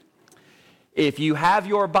If you have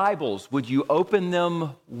your Bibles, would you open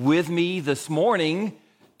them with me this morning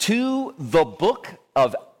to the book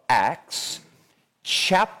of Acts,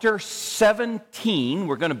 chapter 17.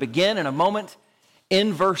 We're going to begin in a moment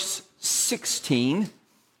in verse 16.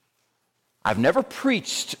 I've never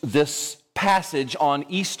preached this passage on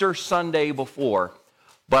Easter Sunday before,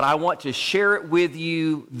 but I want to share it with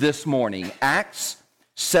you this morning. Acts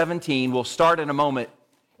 17, we'll start in a moment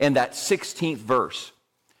in that 16th verse.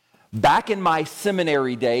 Back in my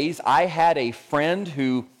seminary days, I had a friend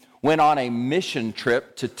who went on a mission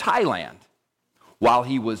trip to Thailand. While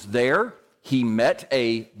he was there, he met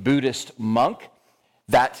a Buddhist monk.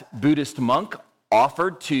 That Buddhist monk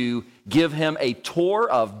offered to give him a tour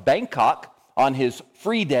of Bangkok on his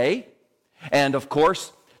free day. And of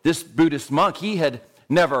course, this Buddhist monk, he had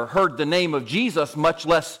never heard the name of Jesus, much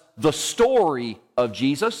less the story of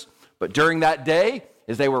Jesus. But during that day,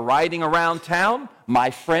 as they were riding around town, my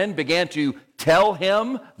friend began to tell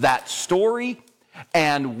him that story.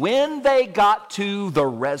 And when they got to the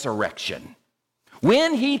resurrection,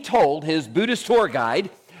 when he told his Buddhist tour guide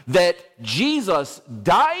that Jesus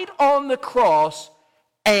died on the cross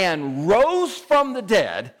and rose from the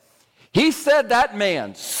dead, he said that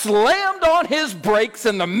man slammed on his brakes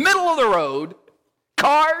in the middle of the road,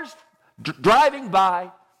 cars driving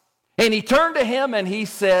by, and he turned to him and he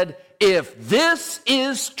said, "If this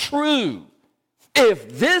is true,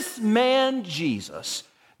 if this man Jesus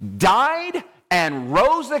died and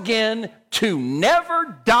rose again to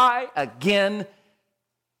never die again,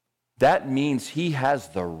 that means he has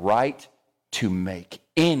the right to make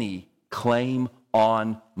any claim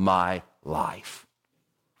on my life."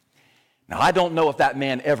 Now, I don't know if that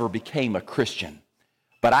man ever became a Christian,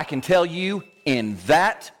 but I can tell you in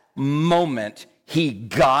that moment, he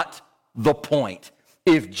got the point.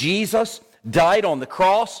 If Jesus died on the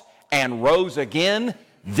cross and rose again,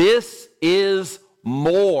 this is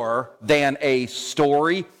more than a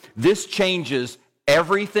story. This changes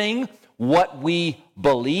everything, what we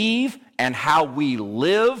believe and how we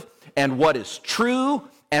live, and what is true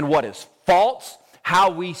and what is false, how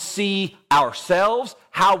we see ourselves,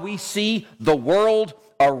 how we see the world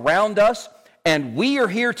around us. And we are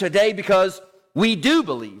here today because we do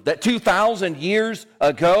believe that 2,000 years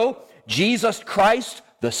ago, Jesus Christ,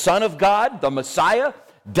 the Son of God, the Messiah,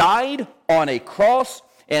 died on a cross,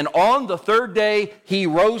 and on the third day, he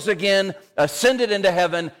rose again, ascended into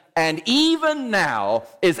heaven, and even now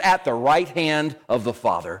is at the right hand of the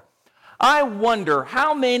Father. I wonder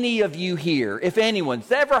how many of you here, if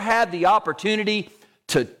anyone's ever had the opportunity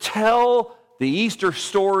to tell the Easter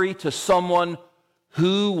story to someone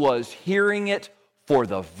who was hearing it for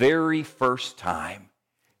the very first time.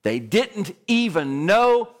 They didn't even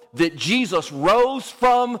know that Jesus rose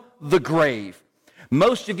from the grave.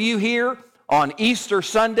 Most of you here on Easter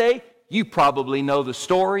Sunday, you probably know the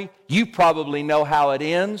story. You probably know how it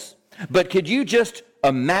ends. But could you just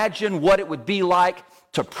imagine what it would be like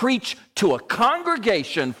to preach to a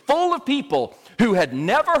congregation full of people who had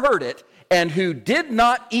never heard it and who did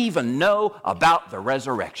not even know about the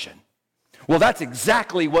resurrection? Well, that's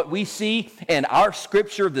exactly what we see in our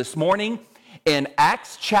scripture this morning. In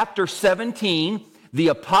Acts chapter 17, the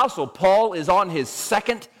Apostle Paul is on his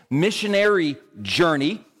second missionary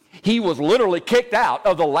journey. He was literally kicked out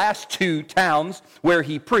of the last two towns where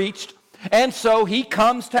he preached. And so he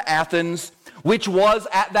comes to Athens, which was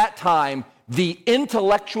at that time the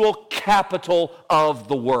intellectual capital of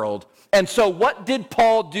the world. And so what did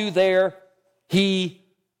Paul do there? He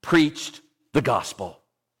preached the gospel.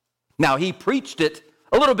 Now, he preached it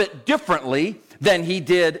a little bit differently than he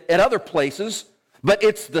did at other places, but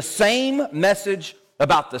it's the same message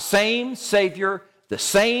about the same Savior, the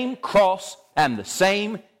same cross, and the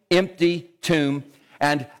same empty tomb.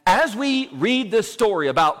 And as we read this story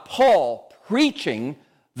about Paul preaching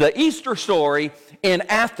the Easter story in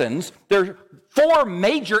Athens, there are four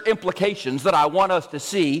major implications that I want us to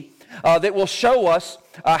see that will show us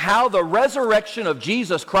how the resurrection of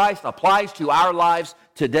Jesus Christ applies to our lives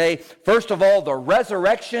today. First of all, the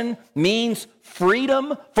resurrection means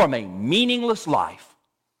freedom from a meaningless life.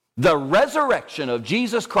 The resurrection of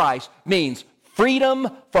Jesus Christ means freedom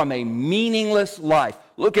from a meaningless life.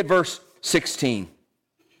 Look at verse 16.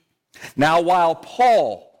 Now, while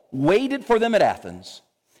Paul waited for them at Athens,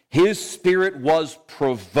 his spirit was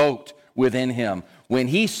provoked within him when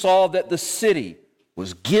he saw that the city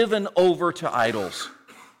was given over to idols.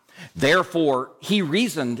 Therefore, he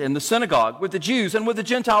reasoned in the synagogue with the Jews and with the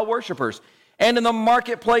Gentile worshipers, and in the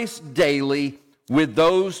marketplace daily with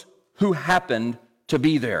those who happened to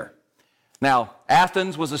be there. Now,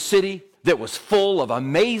 Athens was a city that was full of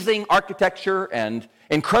amazing architecture and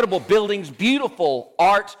incredible buildings, beautiful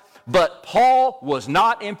art, but Paul was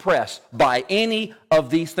not impressed by any of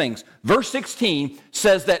these things. Verse 16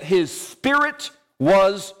 says that his spirit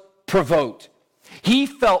was provoked. He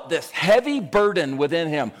felt this heavy burden within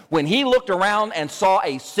him when he looked around and saw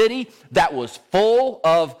a city that was full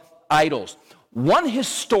of idols. One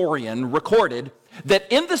historian recorded that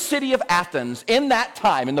in the city of Athens, in that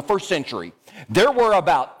time, in the first century, there were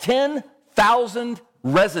about 10,000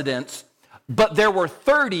 residents, but there were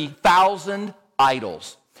 30,000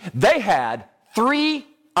 idols. They had 3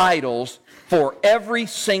 idols for every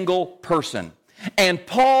single person. And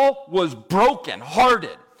Paul was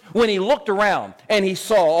brokenhearted when he looked around and he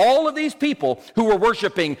saw all of these people who were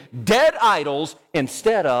worshiping dead idols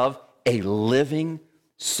instead of a living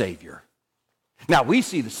Savior. Now, we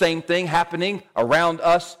see the same thing happening around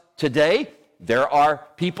us today. There are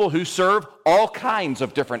people who serve all kinds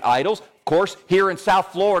of different idols. Of course, here in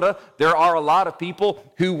South Florida, there are a lot of people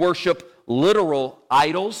who worship literal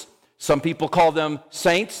idols. Some people call them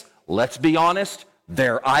saints. Let's be honest,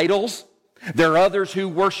 they're idols. There are others who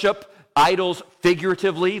worship idols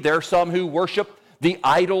figuratively. There are some who worship the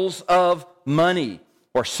idols of money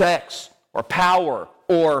or sex or power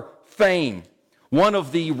or fame. One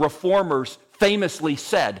of the reformers famously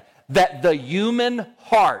said that the human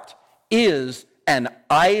heart is an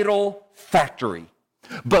idol factory.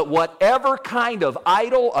 But whatever kind of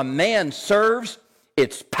idol a man serves,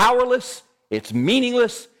 it's powerless, it's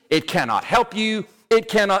meaningless, it cannot help you, it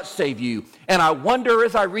cannot save you. And I wonder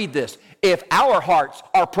as I read this, if our hearts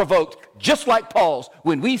are provoked just like Paul's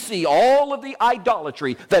when we see all of the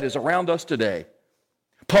idolatry that is around us today.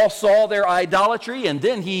 Paul saw their idolatry and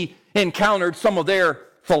then he encountered some of their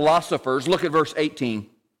philosophers. Look at verse 18.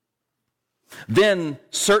 Then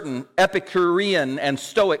certain Epicurean and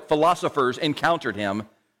Stoic philosophers encountered him,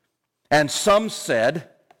 and some said,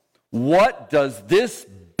 "What does this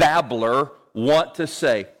babbler want to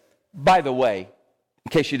say?" By the way, in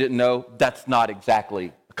case you didn't know, that's not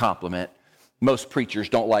exactly a compliment. Most preachers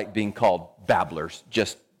don't like being called babblers,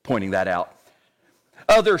 just pointing that out.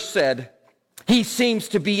 Others said, "He seems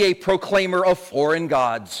to be a proclaimer of foreign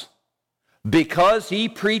gods, because he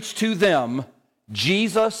preached to them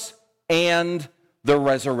Jesus and the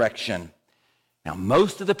resurrection." Now,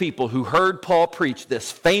 most of the people who heard Paul preach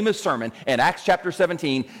this famous sermon in Acts chapter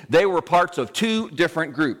 17, they were parts of 2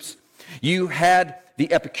 different groups. You had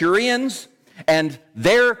the Epicureans, and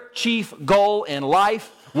their chief goal in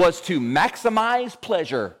life was to maximize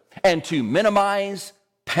pleasure and to minimize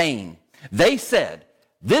pain. They said,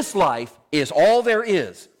 this life is all there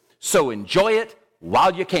is, so enjoy it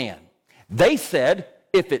while you can. They said,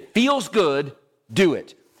 if it feels good, do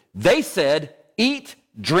it. They said, eat,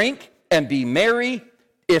 drink, and be merry.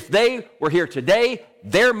 If they were here today,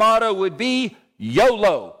 their motto would be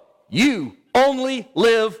YOLO. You only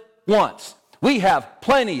live once. We have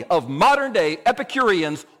plenty of modern day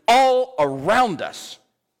Epicureans all around us.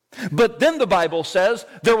 But then the Bible says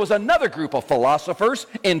there was another group of philosophers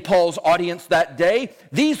in Paul's audience that day.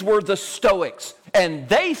 These were the Stoics. And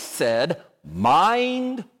they said,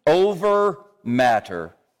 mind over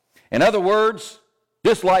matter. In other words,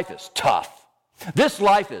 this life is tough. This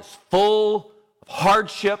life is full of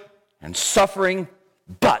hardship and suffering.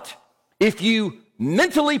 But if you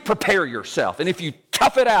mentally prepare yourself and if you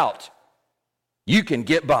tough it out, you can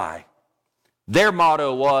get by. Their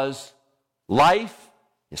motto was, life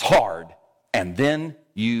is hard, and then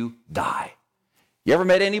you die. You ever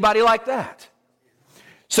met anybody like that?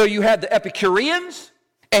 So you had the Epicureans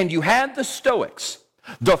and you had the Stoics.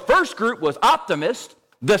 The first group was optimist,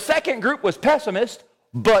 the second group was pessimist,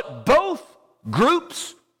 but both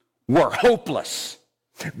groups were hopeless.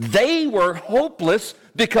 They were hopeless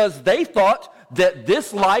because they thought that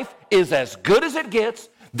this life is as good as it gets.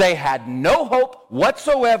 They had no hope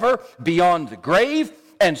whatsoever beyond the grave.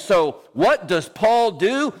 And so what does Paul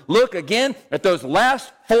do? Look again at those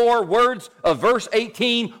last 4 words of verse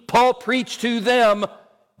 18. Paul preached to them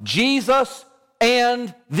Jesus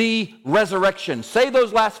and the resurrection. Say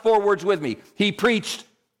those last 4 words with me. He preached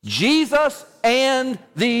Jesus and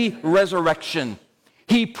the resurrection.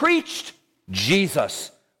 He preached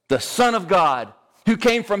Jesus, the Son of God, who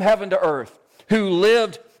came from heaven to earth, who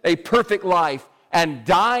lived a perfect life and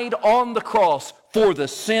died on the cross for the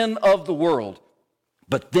sin of the world.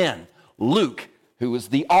 But then Luke, who is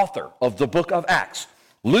the author of the book of Acts,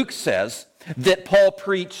 Luke says that Paul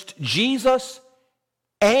preached Jesus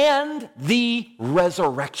and the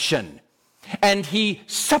resurrection. And he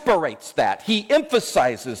separates that. He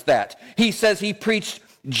emphasizes that. He says he preached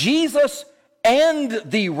Jesus and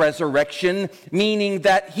the resurrection, meaning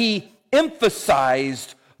that he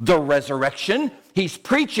emphasized the resurrection. He's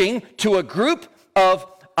preaching to a group of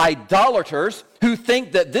idolaters who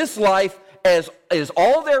think that this life is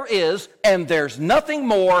all there is and there's nothing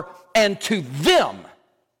more. And to them,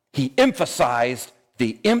 he emphasized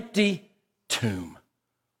the empty tomb.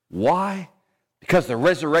 Why? Because the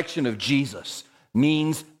resurrection of Jesus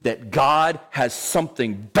means that God has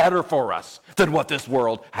something better for us than what this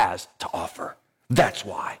world has to offer. That's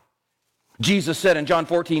why. Jesus said in John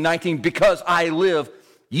 14:19, because I live,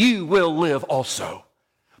 you will live also.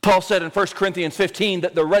 Paul said in 1 Corinthians 15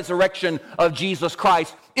 that the resurrection of Jesus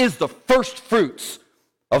Christ is the first fruits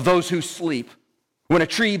of those who sleep. When a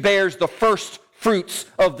tree bears the first fruits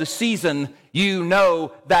of the season, you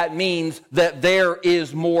know that means that there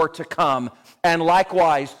is more to come. And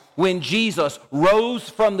likewise, when Jesus rose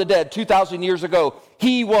from the dead 2,000 years ago,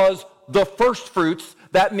 he was the first fruits.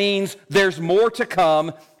 That means there's more to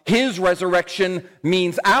come. His resurrection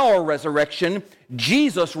means our resurrection.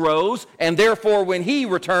 Jesus rose, and therefore when he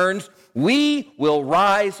returns, we will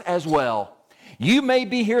rise as well. You may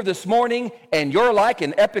be here this morning and you're like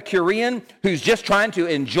an Epicurean who's just trying to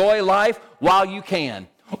enjoy life while you can.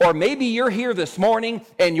 Or maybe you're here this morning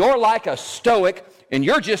and you're like a Stoic and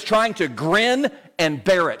you're just trying to grin and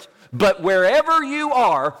bear it. But wherever you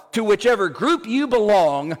are, to whichever group you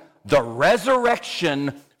belong, the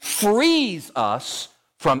resurrection frees us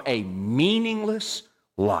from a meaningless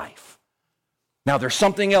life. Now, there's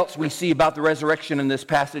something else we see about the resurrection in this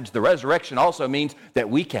passage. The resurrection also means that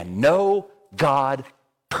we can know God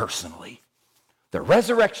personally. The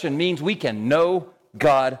resurrection means we can know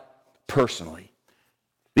God personally.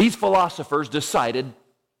 These philosophers decided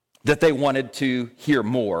that they wanted to hear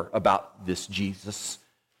more about this Jesus.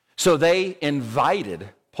 So they invited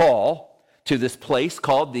Paul to this place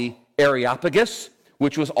called the Areopagus,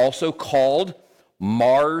 which was also called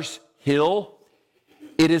Mars Hill.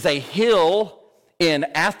 It is a hill in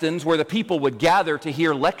Athens where the people would gather to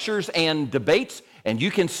hear lectures and debates, and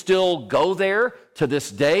you can still go there to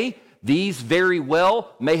this day. These very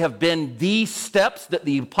well may have been the steps that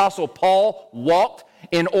the Apostle Paul walked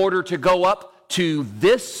in order to go up to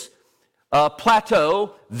this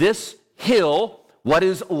plateau, this hill, what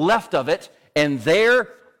is left of it, and there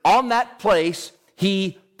on that place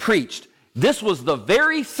he preached. This was the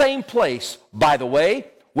very same place, by the way,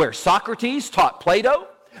 where Socrates taught Plato.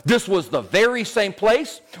 This was the very same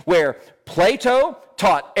place where Plato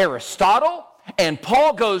taught Aristotle. And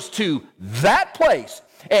Paul goes to that place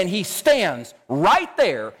and he stands right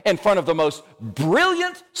there in front of the most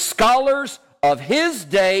brilliant scholars of his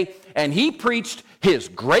day, and he preached his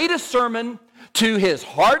greatest sermon to his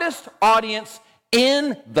hardest audience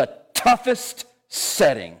in the toughest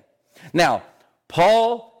setting. Now,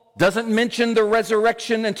 Paul doesn't mention the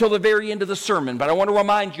resurrection until the very end of the sermon, but I want to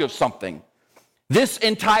remind you of something. This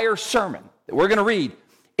entire sermon that we're going to read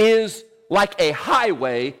is like a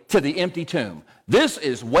highway to the empty tomb. This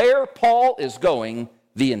is where Paul is going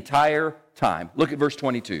the entire time. Look at verse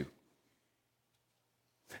 22.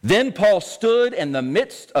 Then Paul stood in the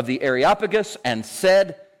midst of the Areopagus and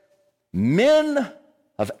said, Men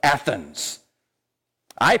of Athens,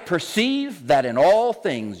 I perceive that in all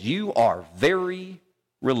things you are very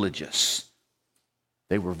religious.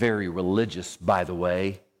 They were very religious, by the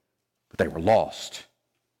way, but they were lost.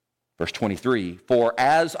 Verse 23, For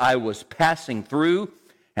as I was passing through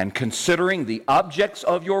and considering the objects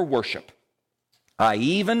of your worship, I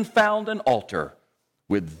even found an altar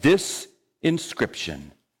with this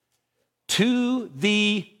inscription, To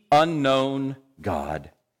the unknown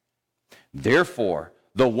God. Therefore,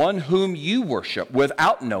 the one whom you worship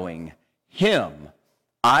without knowing, him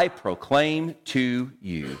I proclaim to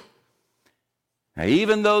you. Now,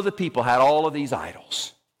 even though the people had all of these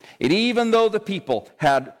idols, and even though the people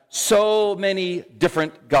had so many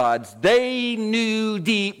different gods, they knew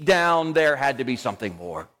deep down there had to be something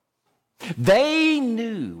more. They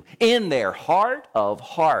knew in their heart of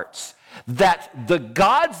hearts that the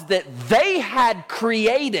gods that they had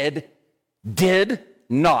created did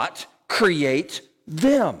not create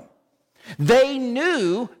them. They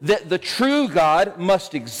knew that the true God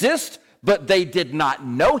must exist, but they did not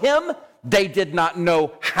know him. They did not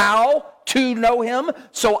know how to know him.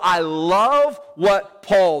 So I love what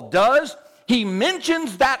Paul does. He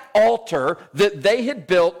mentions that altar that they had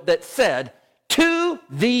built that said, To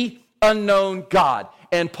the unknown God.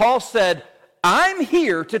 And Paul said, I'm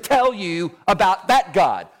here to tell you about that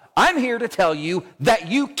God. I'm here to tell you that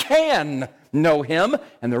you can know him.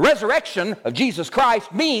 And the resurrection of Jesus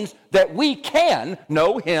Christ means that we can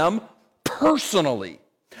know him personally.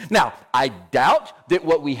 Now, I doubt that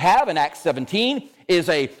what we have in Acts 17 is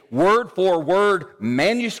a word-for-word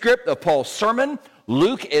manuscript of Paul's sermon.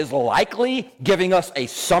 Luke is likely giving us a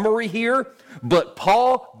summary here, but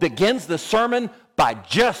Paul begins the sermon by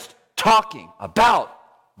just talking about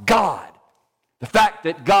God. The fact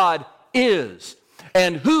that God is,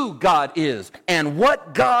 and who God is, and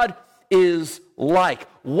what God is like.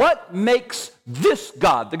 What makes this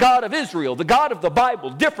God, the God of Israel, the God of the Bible,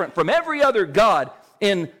 different from every other God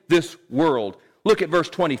in this world? Look at verse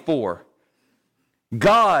 24.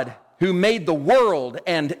 God, who made the world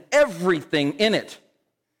and everything in it,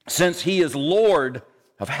 since he is Lord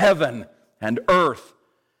of heaven and earth,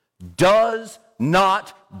 does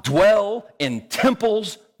not dwell in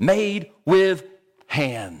temples made with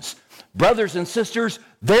hands. Brothers and sisters,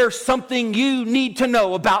 there's something you need to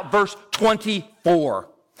know about verse 24.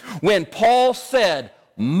 When Paul said,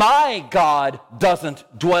 my God doesn't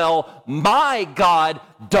dwell, my God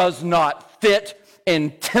does not fit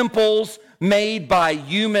in temples made by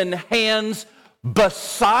human hands,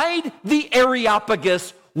 beside the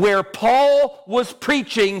Areopagus where Paul was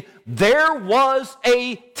preaching, there was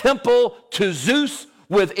a temple to Zeus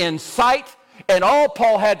within sight, and all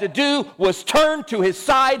Paul had to do was turn to his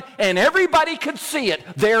side and everybody could see it.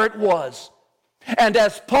 There it was. And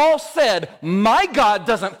as Paul said, my God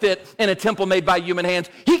doesn't fit in a temple made by human hands,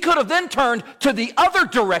 he could have then turned to the other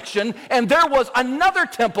direction, and there was another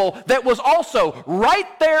temple that was also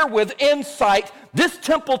right there within sight, this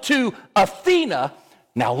temple to Athena.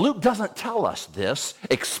 Now, Luke doesn't tell us this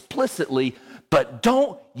explicitly, but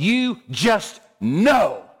don't you just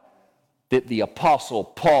know that the Apostle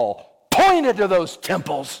Paul pointed to those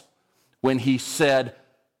temples when he said,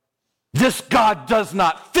 this God does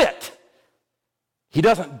not fit. He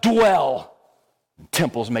doesn't dwell in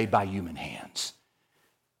temples made by human hands.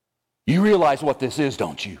 You realize what this is,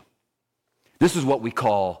 don't you? This is what we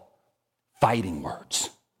call fighting words.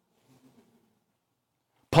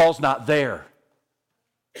 Paul's not there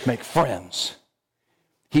to make friends.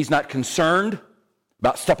 He's not concerned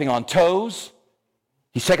about stepping on toes.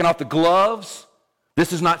 He's taking off the gloves.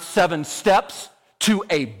 This is not 7 steps to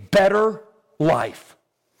a better life.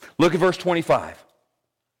 Look at verse 25.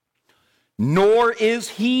 Nor is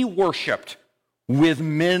he worshiped with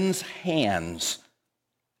men's hands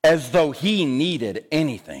as though he needed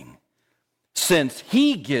anything, since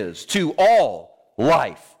he gives to all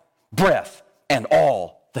life, breath, and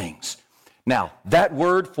all things. Now, that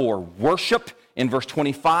word for worship in verse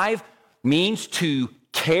 25 means to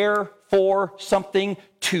care for something,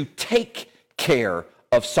 to take care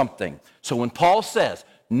of something. So when Paul says,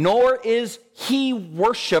 nor is he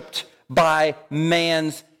worshiped by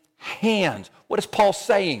man's hands, what is Paul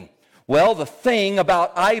saying? Well, the thing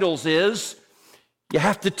about idols is you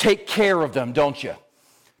have to take care of them, don't you?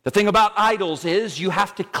 The thing about idols is you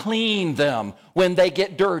have to clean them when they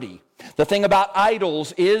get dirty. The thing about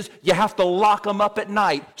idols is you have to lock them up at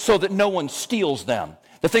night so that no one steals them.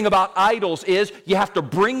 The thing about idols is you have to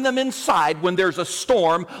bring them inside when there's a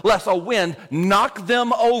storm, lest a wind knock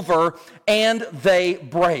them over and they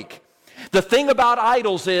break. The thing about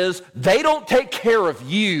idols is they don't take care of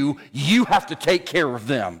you, you have to take care of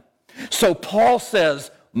them. So Paul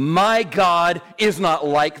says, my God is not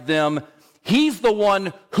like them. He's the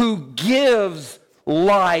one who gives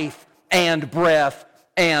life and breath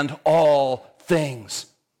and all things.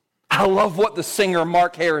 I love what the singer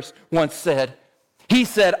Mark Harris once said. He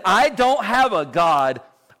said, I don't have a God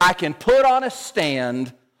I can put on a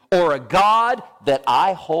stand or a God that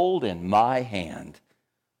I hold in my hand,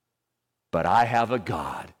 but I have a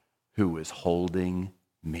God who is holding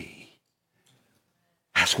me.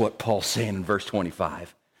 That's what Paul's saying in verse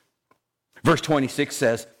 25. Verse 26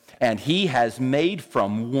 says, and he has made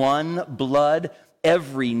from one blood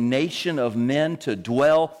every nation of men to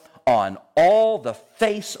dwell on all the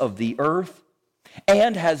face of the earth,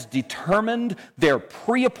 and has determined their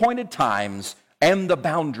pre-appointed times and the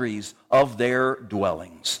boundaries of their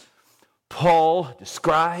dwellings. Paul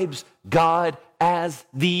describes God as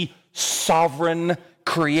the sovereign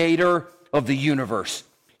creator of the universe.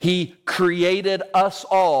 He created us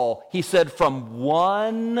all, he said, from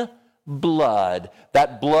one blood.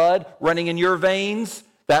 That blood running in your veins,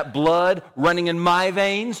 that blood running in my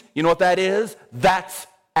veins, you know what that is? That's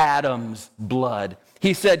Adam's blood.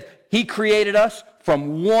 He said he created us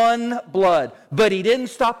from one blood, but he didn't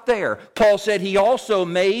stop there. Paul said he also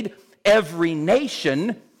made every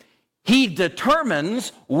nation. He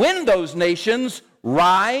determines when those nations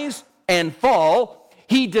rise and fall.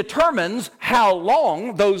 He determines how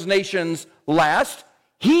long those nations last.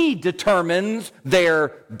 He determines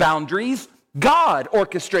their boundaries. God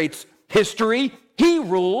orchestrates history. He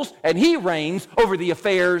rules and he reigns over the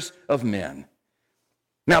affairs of men.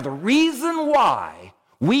 Now, the reason why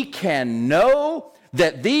we can know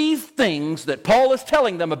that these things that Paul is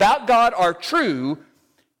telling them about God are true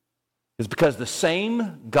is because the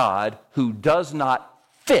same God who does not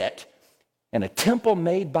fit in a temple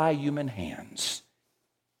made by human hands,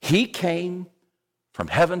 he came from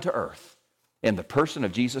heaven to earth in the person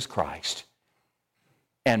of Jesus Christ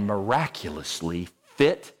and miraculously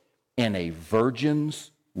fit in a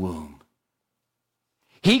virgin's womb.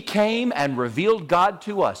 He came and revealed God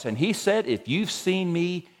to us, and he said, if you've seen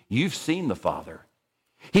me, you've seen the Father.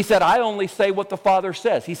 He said, I only say what the Father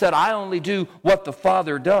says. He said, I only do what the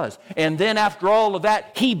Father does. And then after all of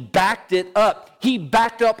that, he backed it up. He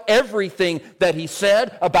backed up everything that he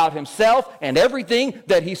said about himself and everything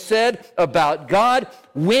that he said about God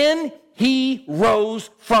when he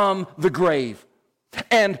rose from the grave.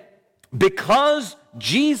 And because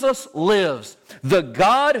Jesus lives, the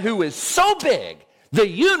God who is so big, the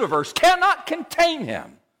universe cannot contain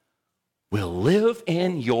him, will live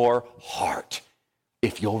in your heart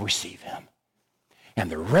if you'll receive him. And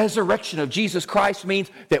the resurrection of Jesus Christ means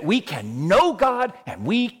that we can know God and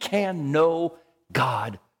we can know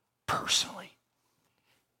God personally.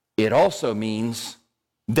 It also means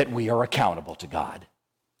that we are accountable to God.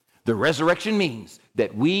 The resurrection means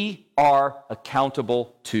that we are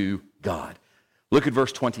accountable to God. Look at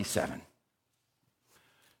verse 27.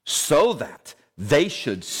 So that they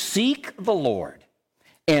should seek the Lord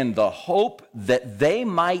in the hope that they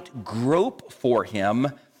might grope for him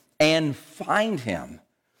and find him,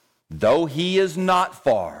 though he is not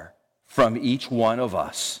far from each one of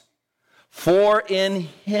us. For in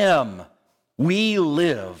him we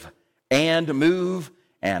live and move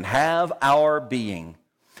and have our being,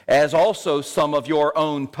 as also some of your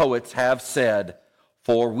own poets have said,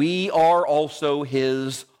 for we are also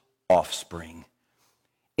his offspring.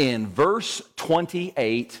 In verse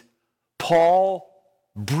 28, Paul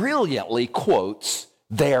brilliantly quotes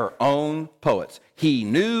their own poets. He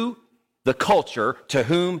knew the culture to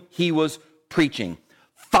whom he was preaching.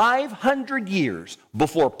 500 years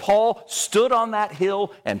before Paul stood on that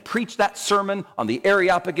hill and preached that sermon on the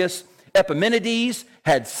Areopagus, Epimenides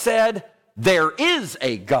had said, there is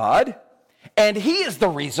a God, and he is the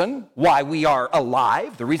reason why we are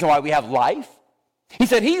alive, the reason why we have life. He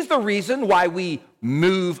said he's the reason why we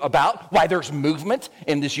move about, why there's movement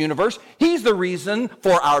in this universe. He's the reason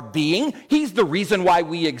for our being. He's the reason why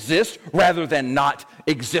we exist rather than not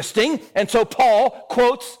existing. And so Paul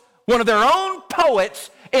quotes one of their own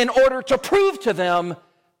poets in order to prove to them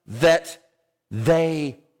that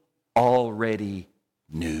they already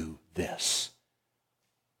knew this.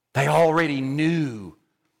 They already knew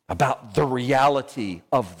about the reality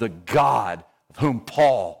of the God of whom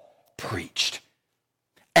Paul preached.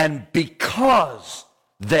 And because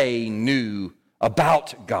they knew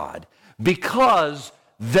about God, because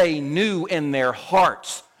they knew in their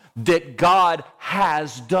hearts that God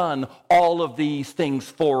has done all of these things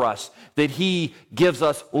for us, that he gives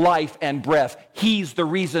us life and breath. He's the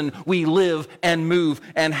reason we live and move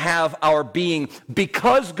and have our being.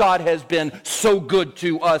 Because God has been so good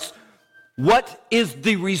to us, what is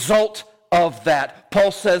the result of that?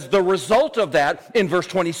 Paul says the result of that in verse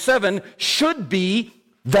 27 should be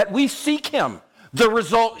that we seek him. The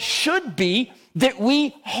result should be that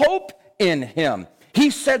we hope in him.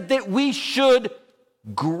 He said that we should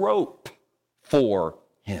grope for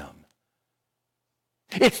him.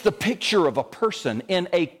 It's the picture of a person in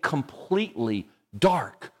a completely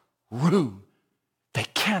dark room. They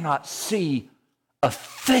cannot see a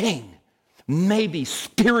thing. Maybe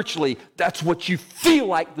spiritually, that's what you feel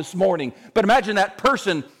like this morning. But imagine that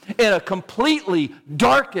person in a completely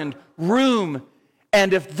darkened room.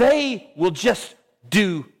 And if they will just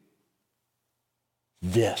do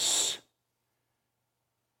this.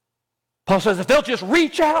 Paul says if they'll just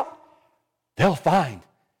reach out, they'll find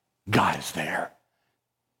God is there.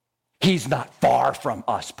 He's not far from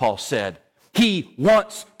us, Paul said. He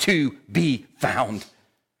wants to be found.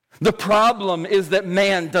 The problem is that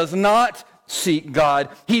man does not seek God.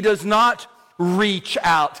 He does not reach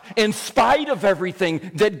out in spite of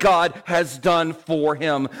everything that God has done for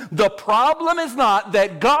him. The problem is not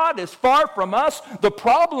that God is far from us. The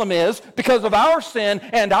problem is because of our sin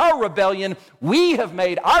and our rebellion, we have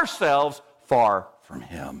made ourselves far from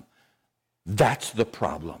him. That's the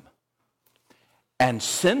problem. And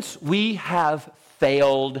since we have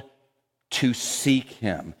failed to seek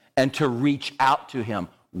him and to reach out to him,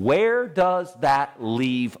 where does that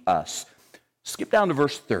leave us? Skip down to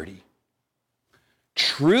verse 30.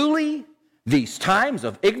 Truly, these times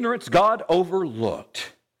of ignorance God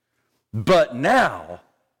overlooked, but now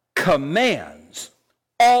commands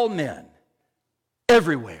all men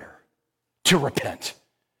everywhere to repent.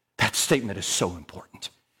 That statement is so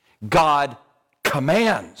important. God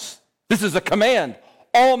commands. This is a command.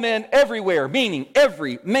 all men everywhere, meaning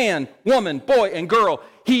every man, woman, boy, and girl.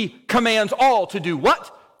 He commands all to do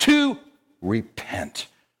what? To repent.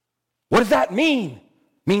 What does that mean? It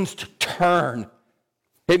means to turn.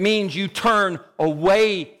 It means you turn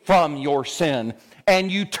away from your sin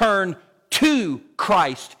and you turn to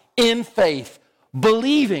Christ in faith,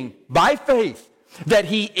 believing by faith that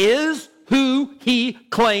He is who He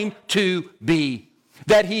claimed to be,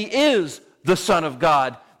 that He is the Son of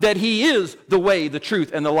God, that He is the way, the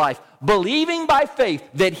truth, and the life, believing by faith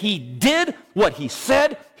that He did what He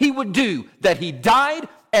said He would do, that He died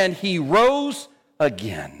and He rose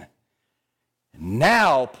again.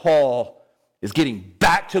 Now Paul is getting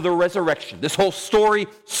back to the resurrection. This whole story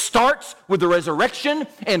starts with the resurrection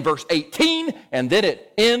in verse 18, and then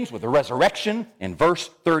it ends with the resurrection in verse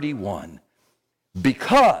 31.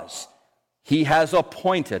 Because He has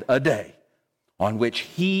appointed a day on which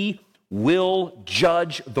He will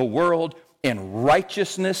judge the world in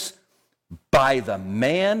righteousness by the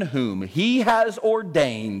man whom He has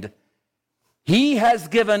ordained. He has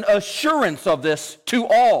given assurance of this to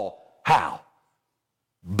all. How?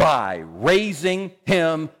 By raising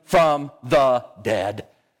Him from the dead.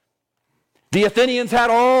 The Athenians had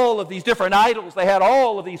all of these different idols. They had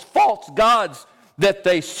all of these false gods that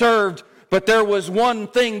they served. But there was one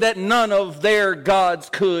thing that none of their gods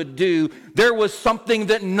could do. There was something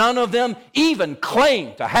that none of them even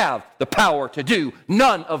claimed to have the power to do.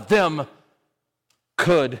 None of them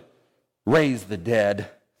could raise the dead.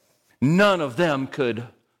 None of them could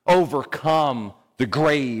overcome the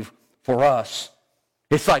grave for us.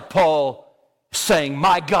 It's like Paul saying,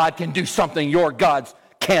 my God can do something your gods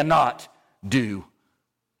cannot do.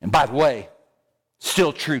 And by the way,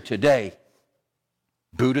 still true today.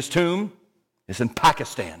 Buddha's tomb is in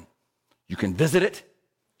Pakistan. You can visit it.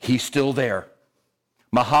 He's still there.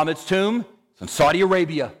 Muhammad's tomb is in Saudi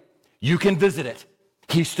Arabia. You can visit it.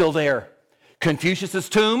 He's still there. Confucius's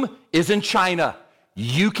tomb is in China.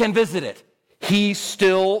 You can visit it. He's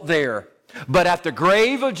still there. But at the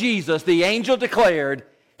grave of Jesus, the angel declared,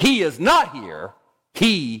 He is not here.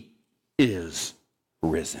 He is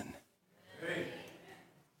risen. I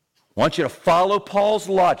want you to follow Paul's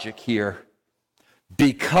logic here.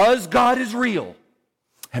 Because God is real,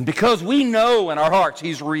 and because we know in our hearts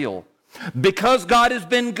He's real, because God has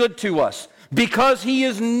been good to us, because He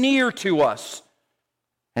is near to us,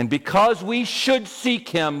 and because we should seek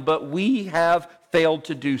Him, but we have failed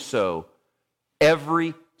to do so,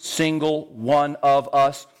 every single one of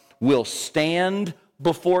us will stand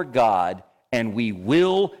before God, and we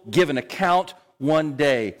will give an account one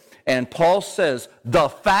day. And Paul says the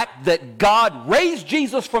fact that God raised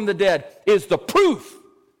Jesus from the dead is the proof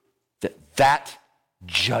that that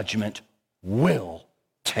judgment will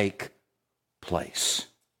take place.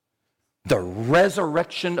 The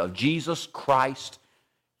resurrection of Jesus Christ,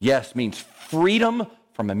 yes, means freedom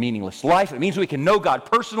from a meaningless life. It means we can know God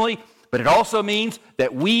personally, but it also means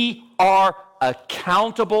that we are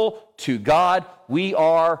accountable to God. We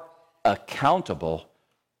are accountable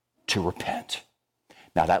to repent.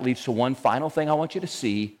 Now that leads to one final thing I want you to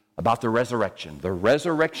see about the resurrection. The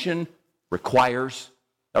resurrection requires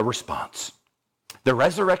a response. The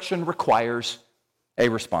resurrection requires a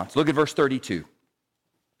response. Look at verse 32.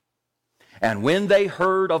 And when they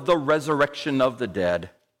heard of the resurrection of the dead,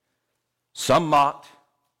 some mocked,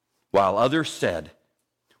 while others said,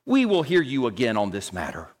 we will hear you again on this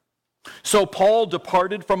matter. So Paul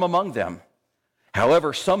departed from among them.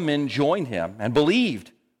 However, some men joined him and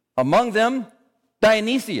believed, among them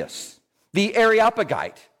Dionysius, the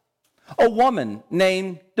Areopagite, a woman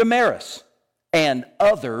named Damaris, and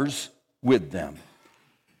others with them.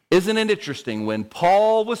 Isn't it interesting, when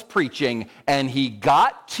Paul was preaching and he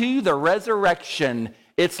got to the resurrection,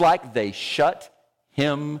 it's like they shut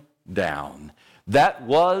him down. That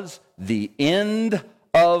was the end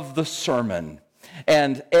of the sermon.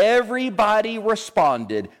 And everybody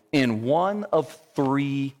responded in one of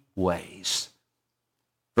three ways.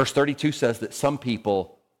 Verse 32 says that some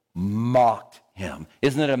people mocked him.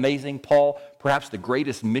 Isn't it amazing? Paul, perhaps the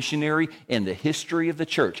greatest missionary in the history of the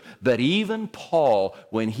church. But even Paul,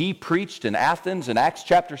 when he preached in Athens in Acts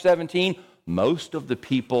chapter 17, most of the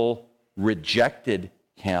people rejected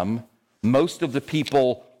him. Most of the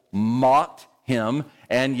people mocked him.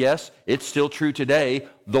 And yes, it's still true today.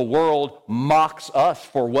 The world mocks us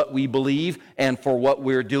for what we believe and for what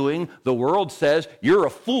we're doing. The world says, you're a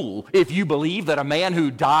fool if you believe that a man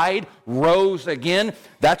who died rose again.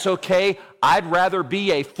 That's okay. I'd rather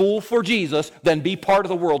be a fool for Jesus than be part of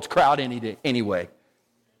the world's crowd anyway.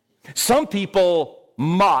 Some people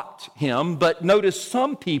mocked him, but notice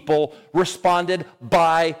some people responded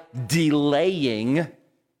by delaying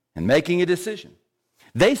and making a decision.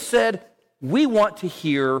 They said, we want to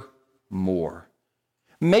hear more.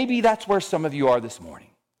 Maybe that's where some of you are this morning.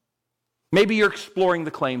 Maybe you're exploring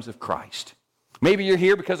the claims of Christ. Maybe you're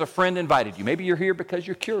here because a friend invited you. Maybe you're here because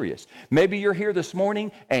you're curious. Maybe you're here this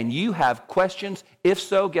morning and you have questions. If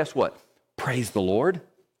so, guess what? Praise the Lord.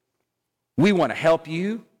 We want to help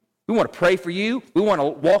you. We want to pray for you. We want to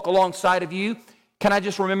walk alongside of you. Can I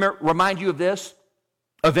just remind you of this?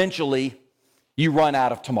 Eventually, you run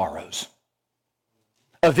out of tomorrows.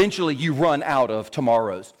 Eventually, you run out of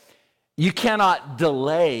tomorrows. You cannot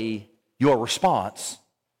delay your response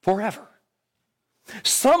forever.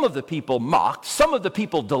 Some of the people mocked, some of the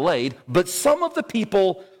people delayed, but some of the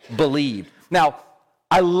people believed. Now,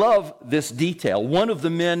 I love this detail. One of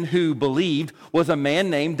the men who believed was a man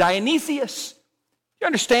named Dionysius. You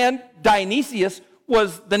understand? Dionysius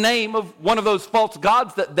was the name of one of those false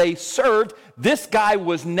gods that they served. This guy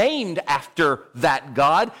was named after that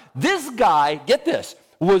god. This guy, get this,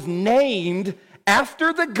 was named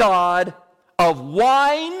after the god of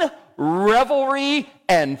wine, revelry,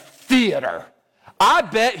 and theater. I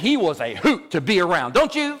bet he was a hoot to be around,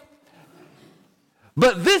 don't you?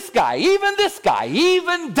 But this guy,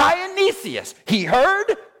 even Dionysius, he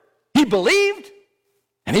heard, he believed,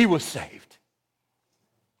 and he was saved.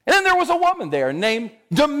 And then there was a woman there named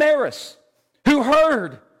Damaris who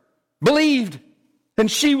heard, believed, and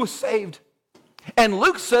she was saved. And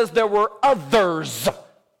Luke says there were others,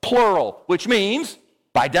 plural, which means,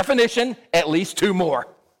 by definition, at least two more.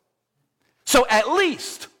 So at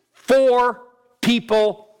least 4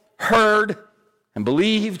 people heard and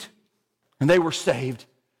believed, and they were saved.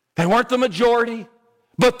 They weren't the majority,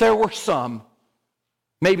 but there were some.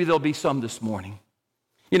 Maybe there'll be some this morning.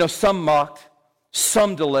 You know, some mocked,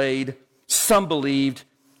 some delayed, some believed.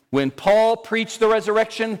 When Paul preached the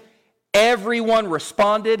resurrection, everyone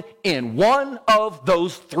responded in one of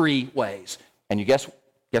those 3 ways. And you guess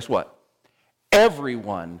what?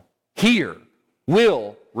 Everyone here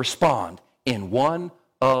will respond in one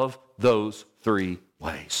of those 3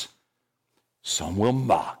 ways. Some will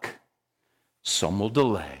mock, some will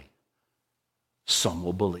delay, some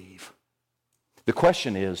will believe. The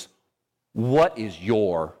question is, what is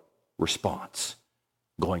your response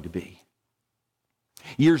going to be?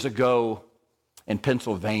 Years ago in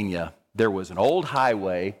Pennsylvania, there was an old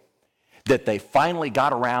highway that they finally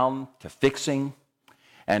got around to fixing,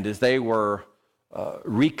 and as they were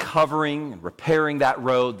recovering and repairing that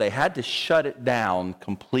road, they had to shut it down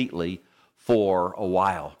completely for a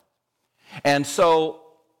while. And so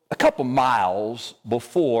a couple miles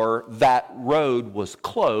before that road was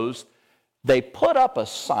closed, they put up a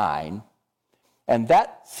sign, and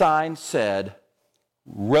that sign said,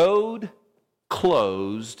 "Road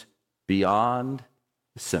closed beyond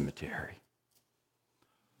the cemetery."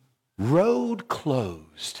 Road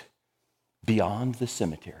closed beyond the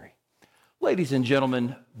cemetery. Ladies and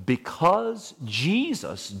gentlemen, because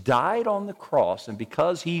Jesus died on the cross and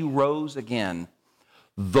because he rose again,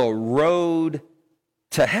 the road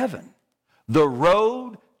to heaven, the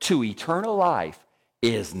road to eternal life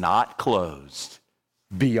is not closed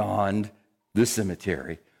beyond the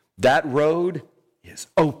cemetery. That road is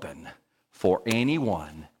open for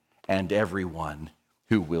anyone and everyone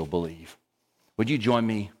who will believe. Would you join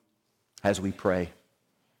me as we pray?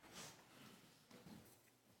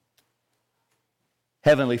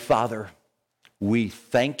 Heavenly Father, we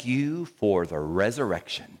thank you for the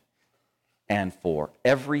resurrection and for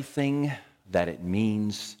everything that it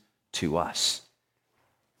means to us.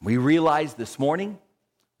 We realize this morning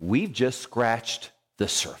we've just scratched the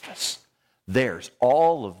surface. There's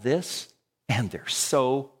all of this, and there's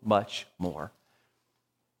so much more.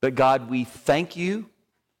 But God, we thank you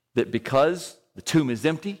that because the tomb is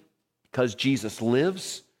empty, because Jesus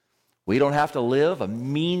lives, we don't have to live a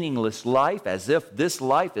meaningless life as if this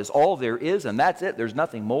life is all there is and that's it, there's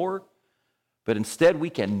nothing more. But instead we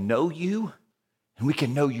can know you, and we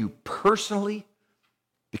can know you personally.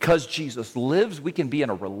 Because Jesus lives, we can be in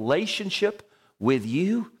a relationship with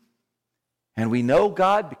you. And we know,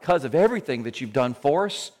 God, because of everything that you've done for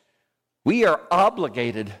us, we are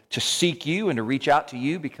obligated to seek you and to reach out to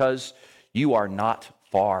you because you are not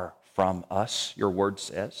far from us, your word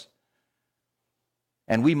says.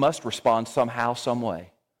 And we must respond somehow, some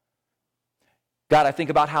way. God, I think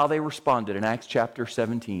about how they responded in Acts chapter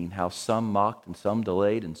 17, how some mocked and some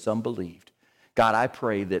delayed and some believed. God, I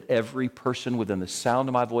pray that every person within the sound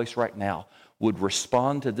of my voice right now would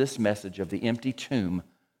respond to this message of the empty tomb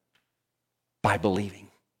by believing,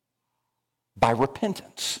 by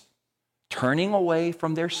repentance, turning away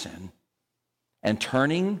from their sin and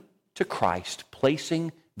turning to Christ,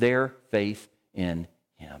 placing their faith in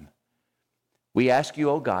him. We ask you,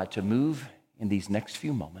 oh God, to move in these next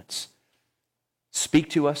few moments. Speak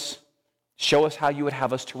to us. Show us how you would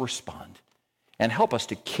have us to respond. And help us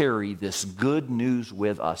to carry this good news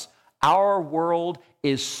with us. Our world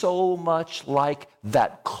is so much like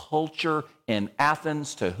that culture in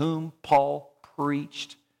Athens to whom Paul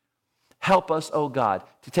preached. Help us, oh God,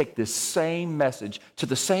 to take this same message to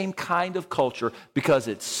the same kind of culture because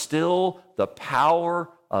it's still the power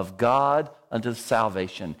of God unto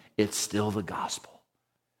salvation. It's still the gospel.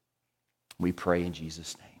 We pray in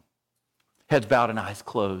Jesus' name. Heads bowed and eyes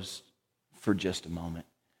closed for just a moment.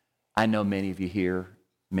 I know many of you here,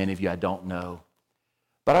 many of you I don't know,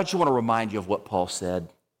 but I just want to remind you of what Paul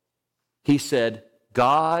said. He said,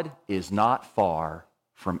 God is not far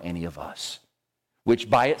from any of us, which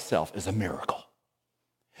by itself is a miracle.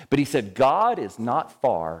 But he said, God is not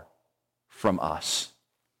far from us.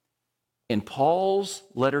 In Paul's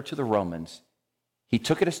letter to the Romans, he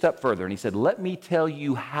took it a step further and he said, let me tell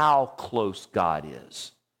you how close God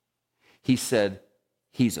is. He said,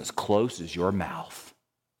 he's as close as your mouth.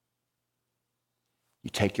 You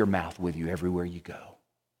take your mouth with you everywhere you go.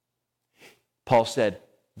 Paul said,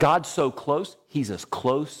 God's so close, he's as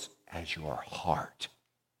close as your heart.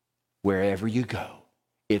 Wherever you go,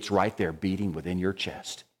 it's right there beating within your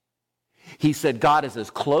chest. He said, God is as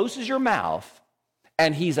close as your mouth,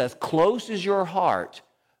 and he's as close as your heart.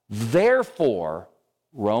 Therefore,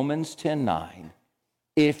 Romans 10:9,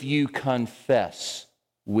 if you confess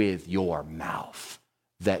with your mouth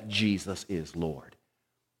that Jesus is Lord,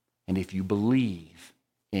 and if you believe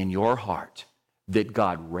in your heart that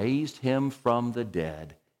God raised him from the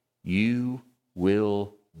dead, you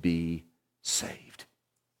will be saved.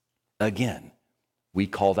 Again, we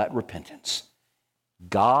call that repentance.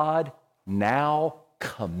 God now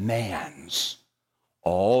commands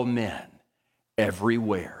all men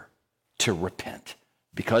everywhere to repent.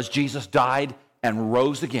 Because Jesus died and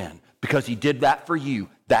rose again, because he did that for you,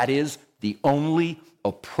 that is the only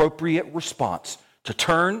appropriate response. To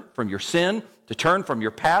turn from your sin, to turn from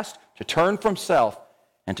your past, to turn from self,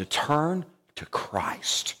 and to turn to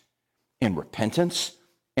Christ in repentance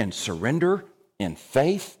and surrender, in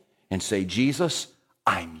faith, and say, Jesus,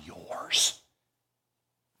 I'm yours.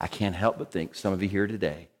 I can't help but think some of you here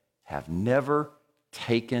today have never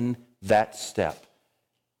taken that step.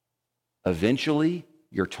 Eventually,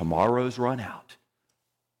 your tomorrows run out.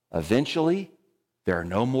 Eventually, there are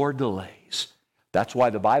no more delays. That's why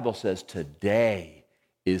the Bible says today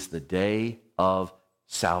is the day of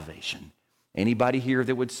salvation. Anybody here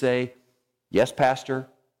that would say, yes, Pastor,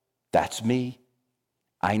 that's me.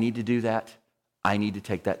 I need to do that. I need to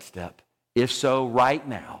take that step. If so, right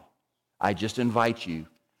now, I just invite you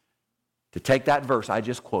to take that verse I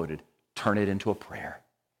just quoted, turn it into a prayer,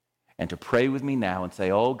 and to pray with me now and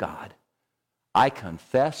say, oh God, I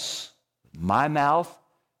confess with my mouth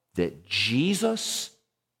that Jesus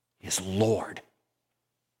is Lord.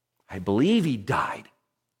 I believe he died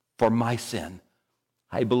for my sin.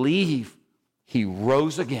 I believe he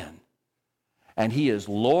rose again. And he is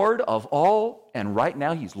Lord of all, and right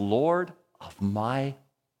now he's Lord of my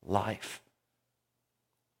life.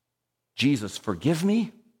 Jesus, forgive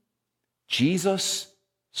me. Jesus,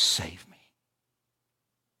 save me.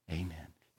 Amen.